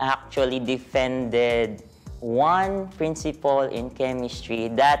actually defended one principle in chemistry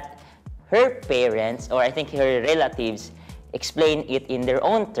that her parents, or I think her relatives, explain it in their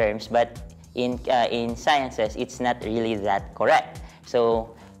own terms, but in sciences, it's not really that correct.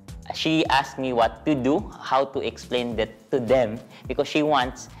 So she asked me what to do, how to explain that to them, because she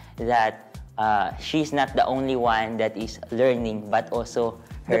wants that she's not the only one that is learning, but also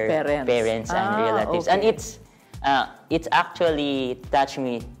her parents and relatives. Okay. And it's actually touched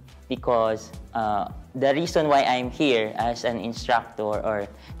me because the reason why I'm here as an instructor, or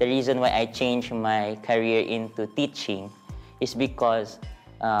the reason why I changed my career into teaching, is because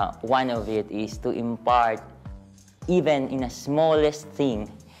one of it is to impart, even in the smallest thing,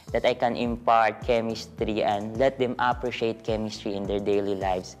 that I can impart chemistry and let them appreciate chemistry in their daily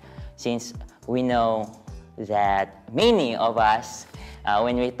lives. Since we know that many of us,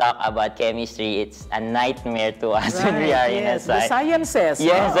 when we talk about chemistry, it's a nightmare to us when we are in a the sciences.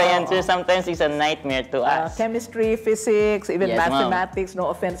 Yes, sciences sometimes it's a nightmare to us. Chemistry, physics, even mathematics, no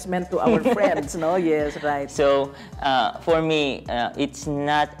offense meant to our friends, no? Yes, right. So, for me, it's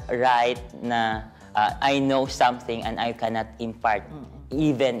not right na I know something and I cannot impart,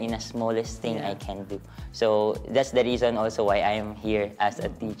 even in the smallest thing I can do. So, that's the reason also why I am here as a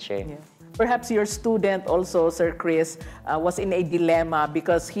teacher. Yeah. Perhaps your student also, Sir Chris, was in a dilemma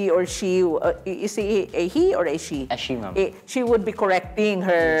because he or she, is he a he or a she? A she, ma'am. She would be correcting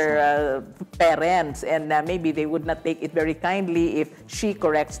her parents, and maybe they would not take it very kindly if she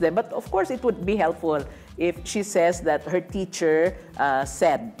corrects them. But of course, it would be helpful if she says that her teacher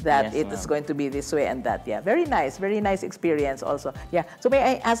said that it is going to be this way and that. Yeah, very nice experience also. Yeah, so may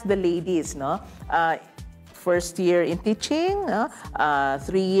I ask the ladies, no? First year in teaching, 3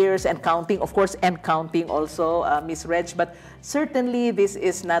 years and counting, of course, and counting also, Miss Reg, but certainly this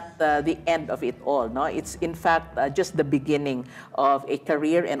is not the end of it all, no? It's in fact just the beginning of a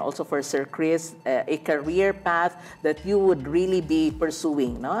career, and also for Sir Chris, a career path that you would really be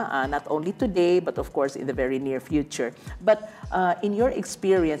pursuing, no? Not only today, but of course in the very near future. But in your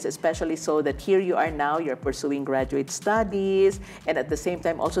experience, especially so that here you are now, you're pursuing graduate studies, and at the same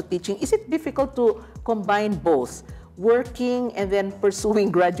time also teaching, is it difficult to combine both, working and then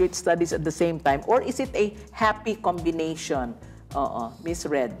pursuing graduate studies at the same time? Or is it a happy combination? Miss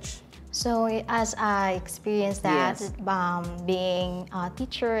Reg. So as I experienced that, being a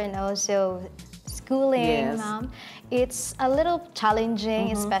teacher and also schooling, it's a little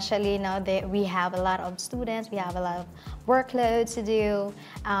challenging, especially now that we have a lot of students, we have a lot of workloads to do.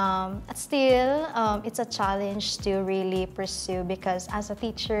 Still, it's a challenge to really pursue, because as a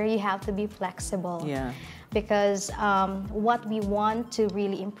teacher, you have to be flexible. Yeah. Because what we want to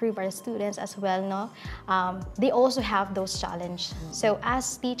really improve our students as well, no? They also have those challenges. So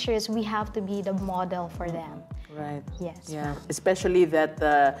as teachers, we have to be the model for them. Right. Yes. Yeah. Especially that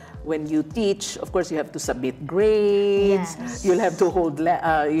when you teach, of course, you have to submit grades. Yes. You'll have to hold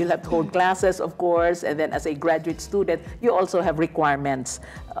classes, of course, and then as a graduate student, you also have requirements,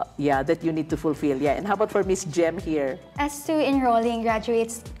 that you need to fulfill. Yeah. And how about for Miss Jem here? As to enrolling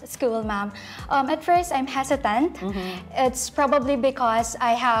graduate school, ma'am, at first I'm hesitant. It's probably because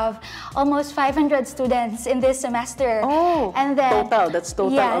I have almost 500 students in this semester. Oh, and then that's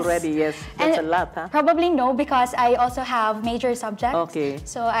total already. Yes, that's a lot, huh? Probably no, because I also have major subjects. Okay.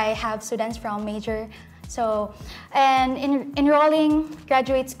 So I have students from major. So, and in enrolling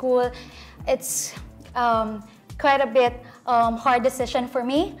graduate school, it's quite a bit hard decision for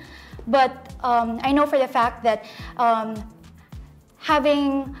me. But I know for the fact that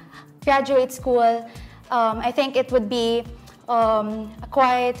having graduate school, I think it would be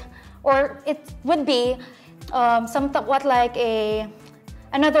it would be somewhat like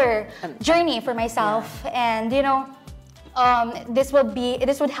another journey for myself, and you know, this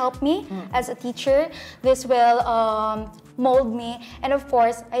would help me as a teacher. This will mold me, and of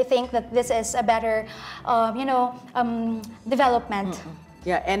course, I think that this is a better, development.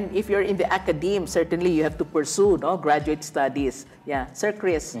 Yeah, and if you're in the academe, certainly you have to pursue graduate studies. Yeah, Sir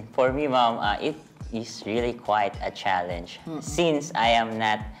Chris. For me, ma'am, it is really quite a challenge. Since I am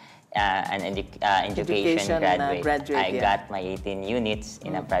not an education graduate. I got my 18 units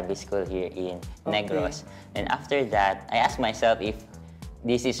in a private school here in Negros. And after that, I asked myself if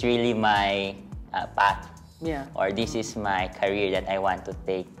this is really my path, or this is my career that I want to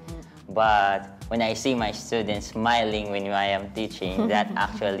take. But when I see my students smiling when I am teaching, that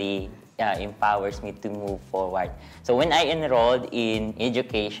actually empowers me to move forward. So when I enrolled in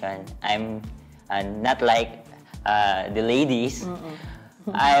education, I'm not like the ladies.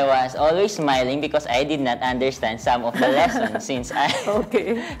 I was always smiling because I did not understand some of the lessons, since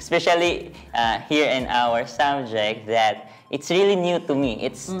especially here in our subject, that it's really new to me.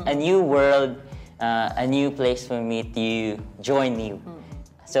 It's a new world, a new place for me to join you.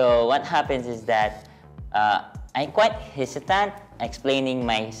 So what happens is that I'm quite hesitant explaining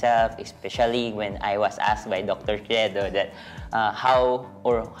myself, especially when I was asked by Dr. Credo that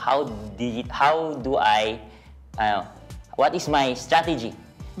what is my strategy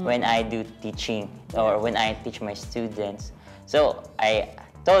when I do teaching or when I teach my students. So I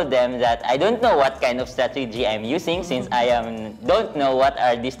told them that I don't know what kind of strategy I'm using since I don't know what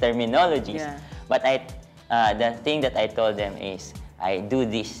are these terminologies. But the thing that I told them is I do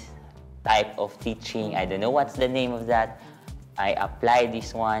this type of teaching. I don't know what's the name of that. I apply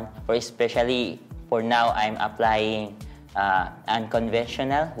this one, for especially for now I'm applying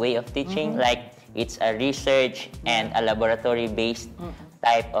unconventional way of teaching, like it's a research and a laboratory-based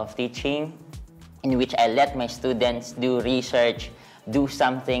type of teaching in which I let my students do research, do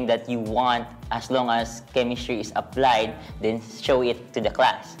something that you want, as long as chemistry is applied, then show it to the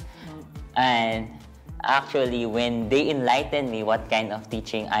class. And actually, when they enlighten me what kind of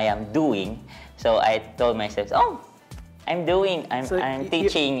teaching I am doing, so I told myself, oh, I'm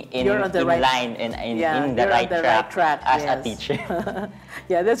teaching in line and in the right track as a teacher.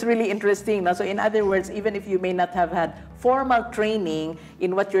 Yeah, that's really interesting. So in other words, even if you may not have had formal training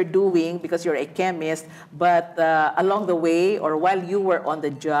in what you're doing because you're a chemist, but along the way or while you were on the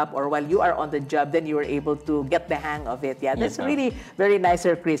job or while you are on the job, then you were able to get the hang of it. Yeah, that's really very nice,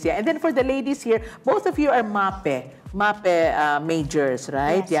 Sir Chris. Yeah, and then for the ladies here, both of you are MAPE majors,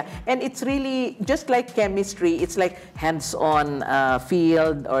 right? Yes. Yeah, and it's really just like chemistry. It's like hands-on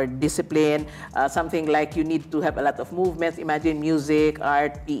field or discipline. Something like you need to have a lot of movements. Imagine music,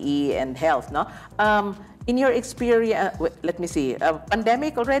 art, PE, and health. No. In your experience, let me see.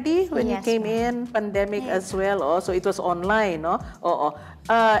 Pandemic already when you came in. Pandemic as well. Also, it was online. No.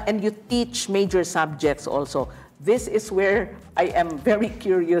 And you teach major subjects also. This is where I am very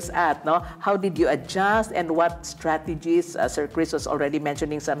curious at, no? How did you adjust and what strategies, Sir Chris was already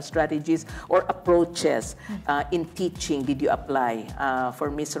mentioning some strategies or approaches in teaching did you apply? For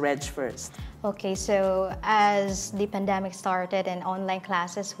Miss Reg first. Okay, so as the pandemic started and online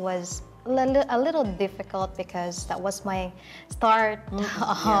classes was a little difficult because that was my start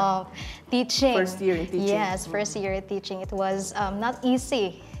of teaching. First year in teaching. Yes, first year in teaching. It was not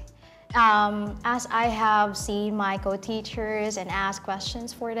easy. As I have seen my co-teachers and ask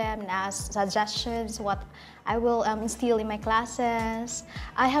questions for them and ask suggestions what I will instill in my classes,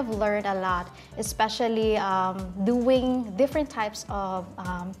 I have learned a lot, especially doing different types of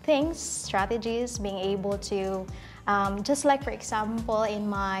things, strategies, being able to, just like for example in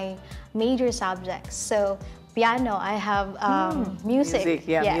my major subjects. So piano, I have music.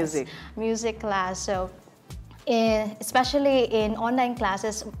 Music class. So especially in online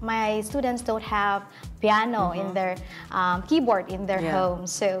classes, my students don't have piano in their keyboard in their home.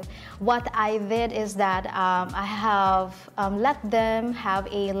 So what I did is that I have let them have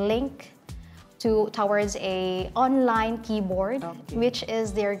a link towards a online keyboard, which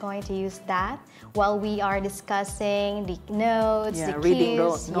is they're going to use that while we are discussing the notes, the reading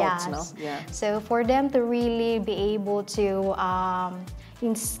cues. notes. No? So for them to really be able to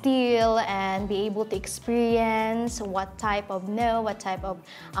instill and be able to experience what type of note, what type of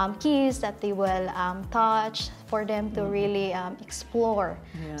keys that they will touch, for them to really explore.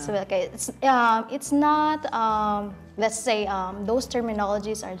 So okay, it's not, let's say, those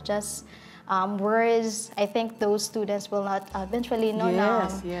terminologies are just words. I think those students will not eventually know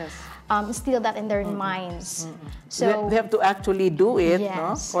instill that in their minds. So they have to actually do it,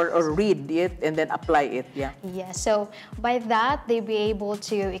 no? Or read it and then apply it. Yeah. So by that, they'll be able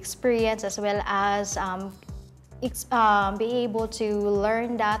to experience as well as be able to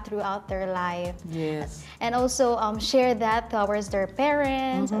learn that throughout their life. Yes. And also share that towards their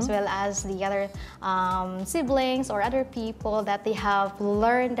parents as well as the other siblings or other people that they have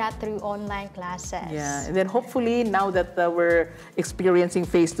learned that through online classes. Yeah, and then hopefully now that we're experiencing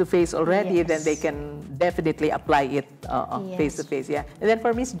face-to-face already, then they can definitely apply it face-to-face. Yeah. And then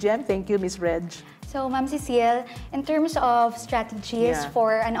for Miss Jem, thank you, Miss Reg. So, Ma'am Cecile, in terms of strategies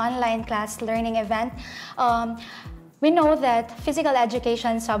for an online class learning event, we know that physical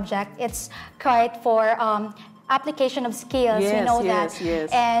education subject, it's quite for application of skills, we know that.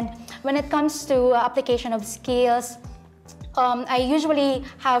 And when it comes to application of skills, I usually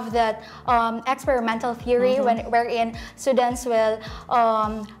have that experimental theory wherein students will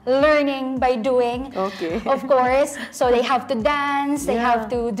learning by doing, of course. So they have to dance, they have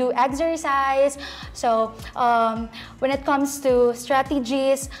to do exercise. So when it comes to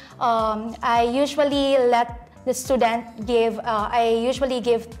strategies, I usually let the student give, I usually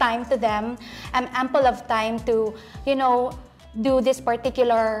give time to them, ample of time to, you know, do this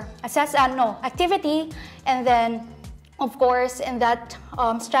particular activity, and then of course, in that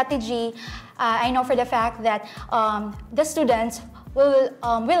strategy, I know for the fact that the students will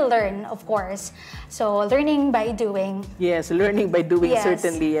learn, of course. So learning by doing. Yes, learning by doing, yes.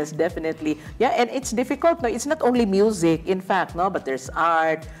 Certainly, yes, definitely. Yeah, and it's difficult. No, it's not only music, in fact, no, but there's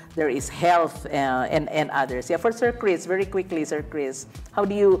art, there is health, and others. Yeah, for Sir Chris, very quickly, Sir Chris, how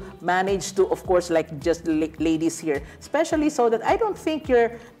do you manage to, of course, like just ladies here, especially so that I don't think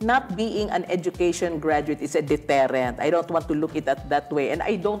you're not being an education graduate is a deterrent. I don't want to look at it that way, and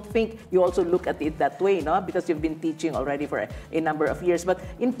I don't think you also look at it that way, no, because you've been teaching already for a number of years. But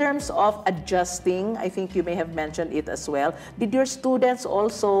in terms of adjusting, I think you may have mentioned it as well. Did your students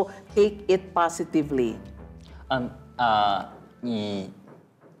also take it positively?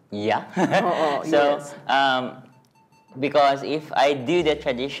 Yeah. So, yes. Because if I do the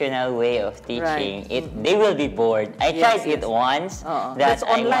traditional way of teaching, right. They will be bored. I tried it once. That's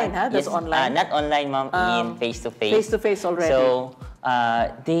online, huh? That's online? Not online, ma'am, in face-to-face. Face-to-face already. So,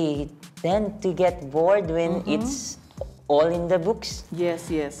 they tend to get bored when it's all in the books. Yes,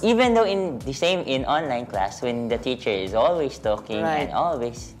 yes. Even though in online class, when the teacher is always talking right. and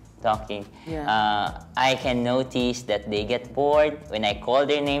always talking, yeah. I can notice that they get bored. When I call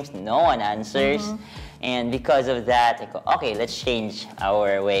their names, no one answers. And because of that, I go, okay, let's change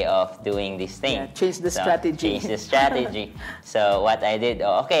our way of doing this thing. Yeah, change the strategy. Change the strategy. So what I did,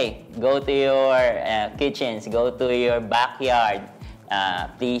 okay, go to your kitchens, go to your backyard.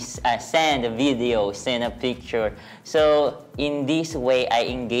 Please send a video, send a picture. So in this way, I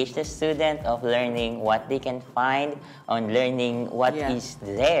engage the student of learning what they can find, on learning what is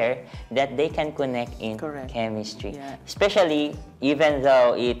there that they can connect in chemistry. Yeah. Especially even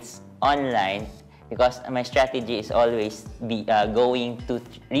though it's online, because my strategy is always going to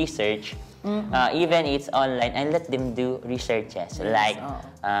research. Even it's online, I let them do researches, like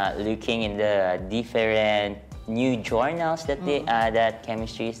looking in the different new journals that that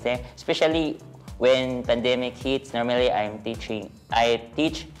chemistry is there. Especially when pandemic hits, normally I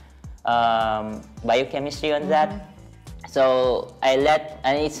teach biochemistry on that. So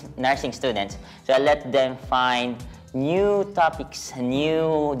and it's nursing students. So I let them find new topics,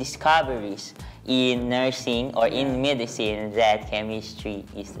 new discoveries in nursing or in medicine that chemistry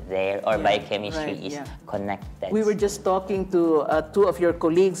is there or biochemistry is connected. We were just talking to two of your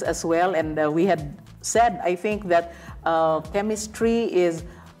colleagues as well, and we had said, I think, that chemistry is,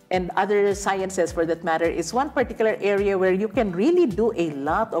 and other sciences for that matter, is one particular area where you can really do a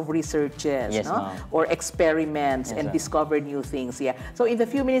lot of researches, or experiments and discover new things. Yeah. So in the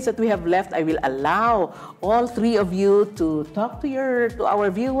few minutes that we have left, I will allow all three of you to talk to our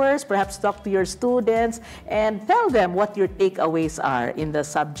viewers, perhaps talk to your students, and tell them what your takeaways are in the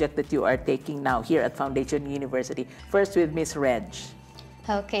subject that you are taking now here at Foundation University. First with Miss Reg.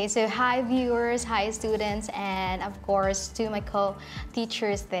 Okay, so hi viewers, hi students, and of course to my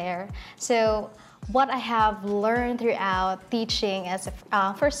co-teachers there. So what I have learned throughout teaching as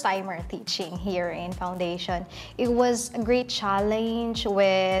a first-timer teaching here in Foundation, it was a great challenge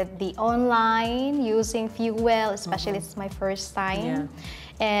with the online, using Fuel, especially it's my first time. Yeah.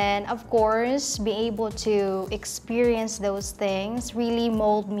 And of course, being able to experience those things really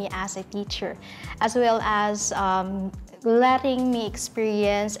mold me as a teacher, as well as letting me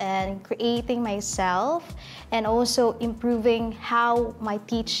experience and creating myself, and also improving how my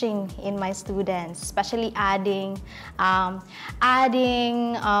teaching in my students, especially adding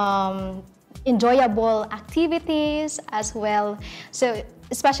enjoyable activities as well. So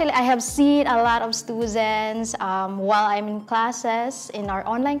especially I have seen a lot of students while I'm in classes, in our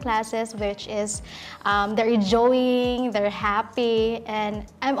online classes, which is they're enjoying, they're happy, and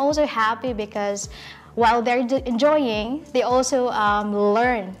I'm also happy because while they're enjoying, they also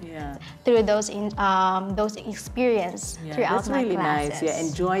learn through those experience throughout my really classes. Nice. Yeah,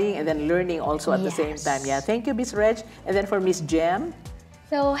 enjoying and then learning also at the same time. Yeah, thank you, Miss Reg. And then for Miss Jem.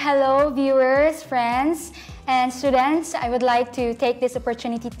 So hello viewers, friends, and students. I would like to take this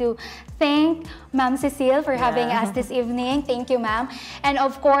opportunity to thank Ma'am Cecile for having us this evening. Thank you, ma'am. And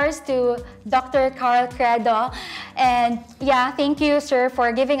of course to Dr. Karl Credo. And thank you, sir,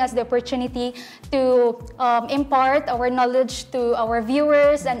 for giving us the opportunity to impart our knowledge to our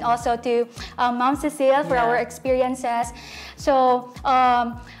viewers, and also to Ma'am Cecile for our experiences. So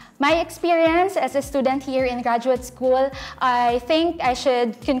my experience as a student here in graduate school, I think I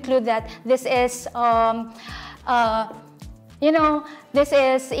should conclude that this is, this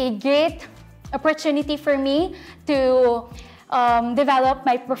is a great opportunity for me to develop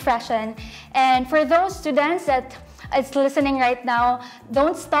my profession. And for those students that is listening right now,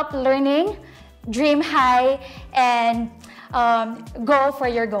 don't stop learning, dream high, and go for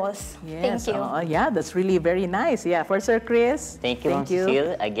your goals. Yes. Thank you. Yeah, that's really very nice. Yeah, for Sir Chris. Thank you, Ma'am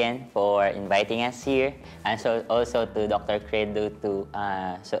Cecile, again for inviting us here, and so also to Dr. Credo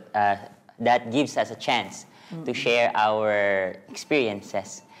that gives us a chance to share our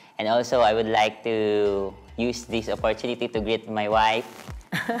experiences. And also, I would like to use this opportunity to greet my wife.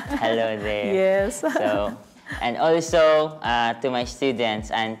 Hello there. Yes. So, and also to my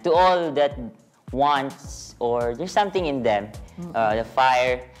students and to all that wants or there's something in them, the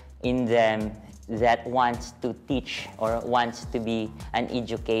fire in them that wants to teach or wants to be an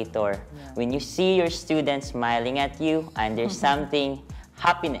educator. Yeah. When you see your students smiling at you and there's something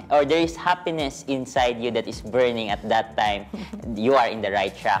happiness or there is happiness inside you that is burning at that time, you are in the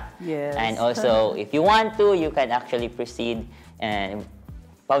right track. Yes. And also, if you want to, you can actually proceed. And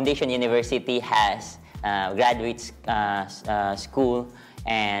Foundation University has graduate school,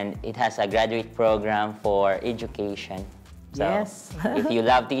 and it has a graduate program for education. So yes. If you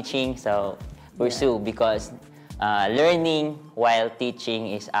love teaching, so pursue, because learning while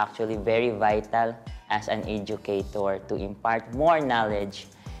teaching is actually very vital as an educator to impart more knowledge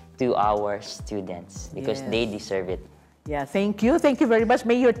to our students because they deserve it. Yeah, thank you. Thank you very much.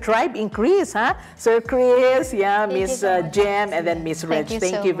 May your tribe increase, huh? Sir Chris, yeah, Miss Jem, and then Miss Reg.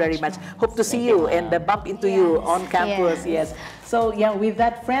 Thank you very much. Hope to see you and bump into you on campus. Yes. So, yeah, with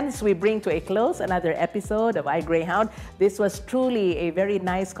that, friends, we bring to a close another episode of iGreyhound. This was truly a very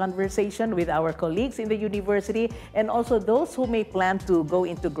nice conversation with our colleagues in the university and also those who may plan to go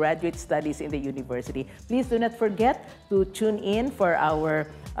into graduate studies in the university. Please do not forget to tune in for our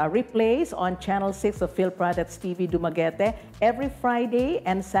replays on Channel 6 of Phil Products TV Dumaguete every Friday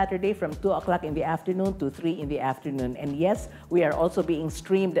and Saturday from 2 o'clock in the afternoon to 3 in the afternoon. And yes, we are also being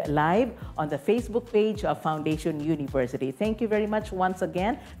streamed live on the Facebook page of Foundation University. Thank you very much once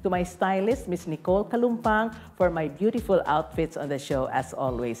again to my stylist, Miss Nicole Kalumpang, for my beautiful outfits on the show as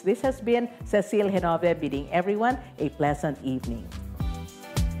always. This has been Cecile Henove bidding everyone a pleasant evening.